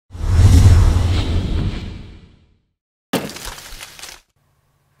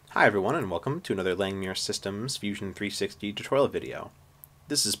Hi everyone, and welcome to another Langmuir Systems Fusion 360 tutorial video.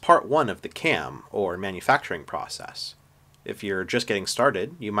 This is part 1 of the CAM, or manufacturing process. If you're just getting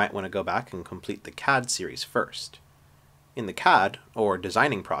started, you might want to go back and complete the CAD series first. In the CAD, or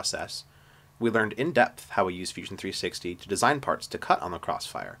designing process, we learned in depth how we use Fusion 360 to design parts to cut on the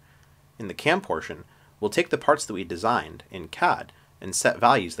crossfire. In the CAM portion, we'll take the parts that we designed in CAD and set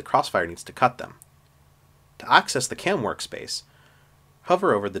values the crossfire needs to cut them. To access the CAM workspace,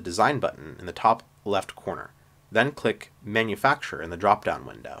 hover over the Design button in the top left corner, then click Manufacture in the drop-down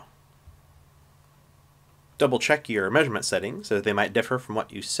window. Double-check your measurement settings as they might differ from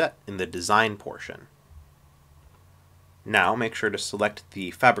what you set in the Design portion. Now make sure to select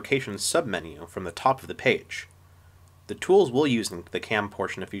the Fabrication submenu from the top of the page. The tools we'll use in the CAM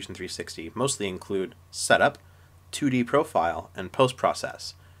portion of Fusion 360 mostly include Setup, 2D Profile, and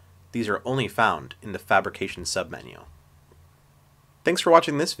Post-Process. These are only found in the Fabrication submenu. Thanks for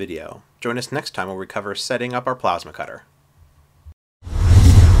watching this video. Join us next time where we cover setting up our plasma cutter.